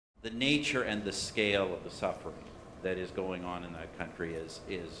The nature and the scale of the suffering that is going on in that country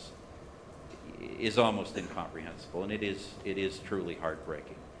is almost incomprehensible, and it is truly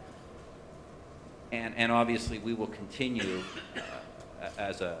heartbreaking. And obviously we will continue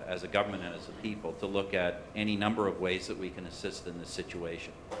as a government and as a people to look at any number of ways that we can assist in this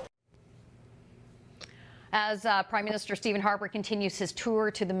situation. As Prime Minister Stephen Harper continues his tour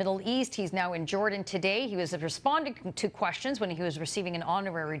to the Middle East, he's now in Jordan today. He was responding to questions when he was receiving an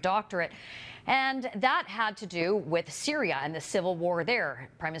honorary doctorate, and that had to do with Syria and the civil war there.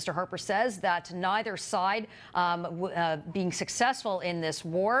 Prime Minister Harper says that neither side being successful in this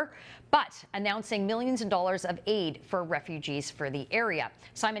war, but announcing millions of dollars of aid for refugees for the area.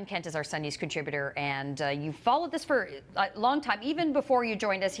 Simon Kent is our Sun News contributor, and you've followed this for a long time, even before you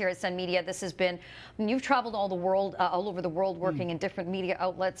joined us here at Sun Media. This has been, you've traveled all over the world, working in different media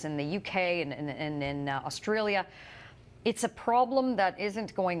outlets in the UK and in Australia. It's a problem that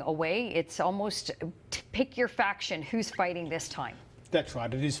isn't going away. It's almost pick your faction. Who's fighting this time? That's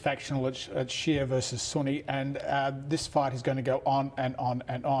right. It is factional. It's Shia versus Sunni, and this fight is going to go on and on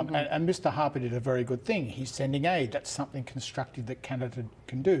and on. Mm-hmm. And Mr. Harper did a very good thing. He's sending aid. That's something constructive that Canada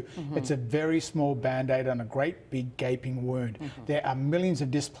can do. Mm-hmm. It's a very small band-aid on a great big gaping wound. Mm-hmm. There are millions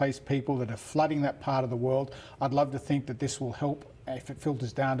of displaced people that are flooding that part of the world. I'd love to think that this will help if it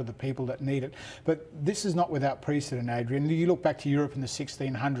filters down to the people that need it. But this is not without precedent, Adrian. You look back to Europe in the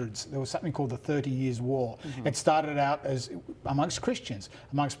 1600s, there was something called the 30 Years' War. Mm-hmm. It started out as amongst Christians,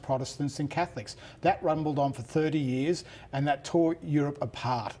 amongst Protestants and Catholics. That rumbled on for 30 years, and that tore Europe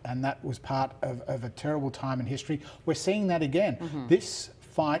apart, and that was part of a terrible time in history. We're seeing that again. Mm-hmm. This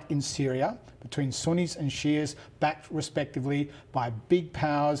fight in Syria between Sunnis and Shias, backed respectively by big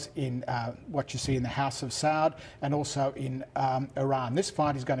powers in what you see in the House of Saud and also in Iran. This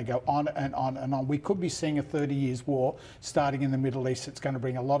fight is going to go on and on and on. We could be seeing a 30 years war starting in the Middle East. It's going to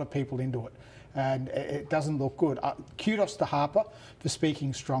bring a lot of people into it, and it doesn't look good. Kudos to Harper for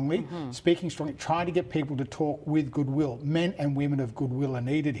speaking strongly, trying to get people to talk with goodwill. Men and women of goodwill are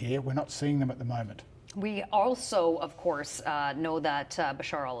needed here. We're not seeing them at the moment. We also, of course, know that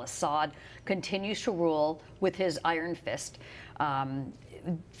Bashar al-Assad continues to rule with his iron fist. A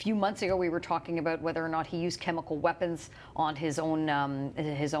few months ago, we were talking about whether or not he used chemical weapons on his own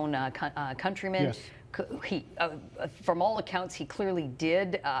countrymen. Yes. From all accounts, he clearly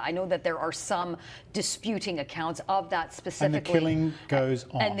did. I know that there are some disputing accounts of that specifically. And the killing goes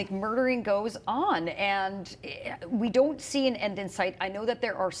on. And the murdering goes on. And we don't see an end in sight. I know that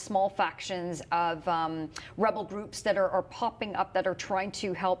there are small factions of rebel groups that are popping up that are trying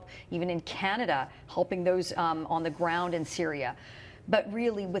to help, even in Canada, helping those on the ground in Syria. But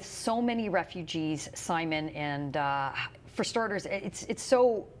really, with so many refugees, Simon, and for starters, it's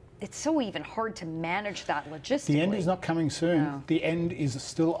so even hard to manage that logistically. The end is not coming soon. No. The end is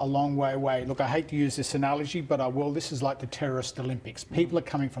still a long way away. Look, I hate to use this analogy, but I will. This is like the terrorist Olympics. People are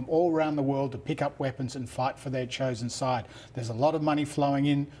coming from all around the world to pick up weapons and fight for their chosen side. There's a lot of money flowing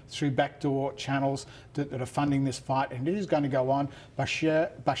in through backdoor channels that are funding this fight, and it is going to go on.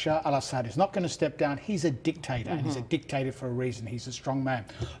 Bashar al-Assad is not going to step down. He's a dictator, and he's a dictator for a reason. He's a strong man.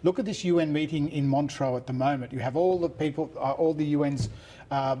 Look at this UN meeting in Montreux at the moment. You have all the people, all the UN's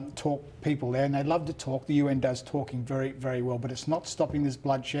talk people there, and they love to talk. The UN does talking very, very well, but it's not stopping this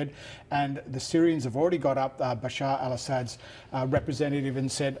bloodshed. And the Syrians have already got up Bashar al-Assad's representative and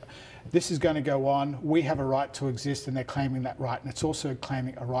said, this is going to go on. We have a right to exist, and they're claiming that right. And it's also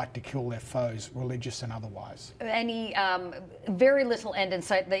claiming a right to kill their foes, religious and otherwise. Any very little end in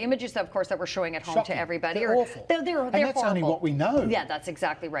sight. The images, of course, that we're showing at home Shocking. To everybody They're awful. They're and that's horrible. only what we know. Yeah, that's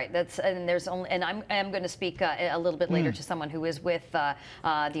exactly right. I'm going to speak a little bit later to someone who is with the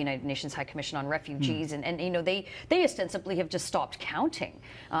United Nations High Commission on Refugees, and you know they ostensibly have just stopped counting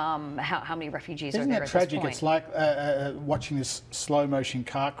how many refugees Isn't are there that tragic? at this point. It's like watching this slow motion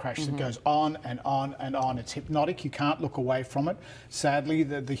car crash that goes on and on and on. It's hypnotic. You can't look away from it. Sadly,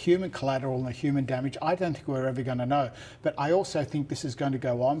 the human collateral and the human damage, I don't think we're ever going to know. But I also think this is going to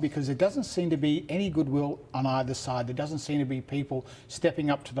go on because there doesn't seem to be any goodwill on either side. There doesn't seem to be people stepping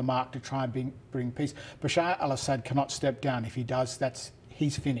up to the mark to try and bring peace. Bashar al-Assad cannot step down. If he does,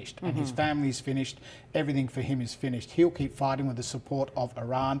 he's finished, and his family's finished. Everything for him is finished. He'll keep fighting with the support of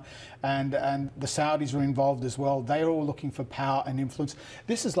Iran, and the Saudis are involved as well. They are all looking for power and influence.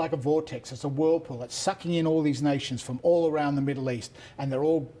 This is like a vortex. It's a whirlpool. It's sucking in all these nations from all around the Middle East, and they're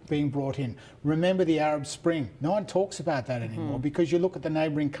all being brought in. Remember the Arab Spring. No one talks about that anymore because you look at the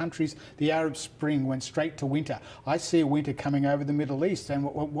neighbouring countries, the Arab Spring went straight to winter. I see a winter coming over the Middle East, and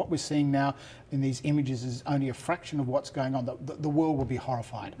what we're seeing now in these images is only a fraction of what's going on. The world will be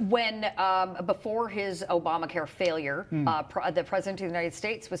horrified. When, before his Obamacare failure, the President of the United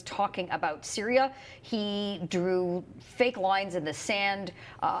States was talking about Syria. He drew fake lines in the sand,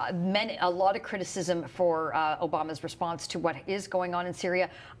 a lot of criticism for Obama's response to what is going on in Syria.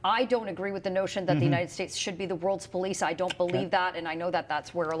 I don't agree with the notion that the United States should be the world's police. I don't believe that, and I know that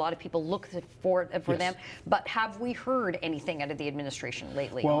that's where a lot of people look for them. But have we heard anything out of the administration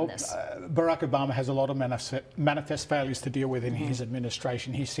lately on this? Barack Obama has a lot of manifest failures to deal with in his administration.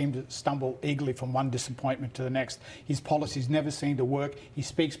 He seemed to stumble eagerly from one disappointment to the next. His policies never seem to work. He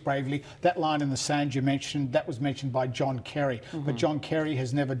speaks bravely. That line in the sand you mentioned, that was mentioned by John Kerry. But John Kerry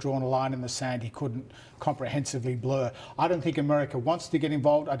has never drawn a line in the sand he couldn't comprehensively blur. I don't think America wants to get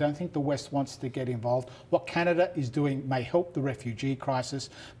involved. I don't think the West wants to get involved. What Canada is doing may help the refugee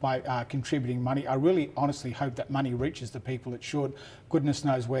crisis by contributing money. I really honestly hope that money reaches the people it should. Goodness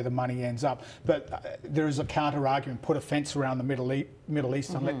knows where the money ends up. But there is a counter argument, put a fence around the Middle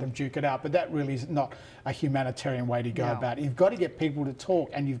East and let them duke it out. But that really is not a humanitarian way to go about it. You've got to get people to talk,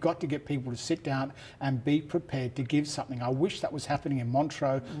 and you've got to get people to sit down and be prepared to give something. I wish that was happening in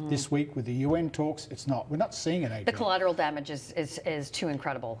Montreux this week with the UN talks. It's not. We're not seeing it, Adrian. The collateral damage is too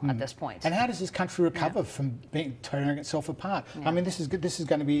incredible at this point. And how does this country recover from tearing itself apart? I mean, this is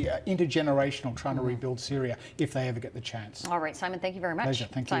going to be intergenerational, trying to rebuild Syria if they ever get the chance. All right, Simon, thank you very much. Pleasure.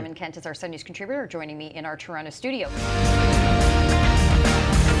 Thank you. Simon Kent is our Sun News contributor, joining me in our Toronto studio.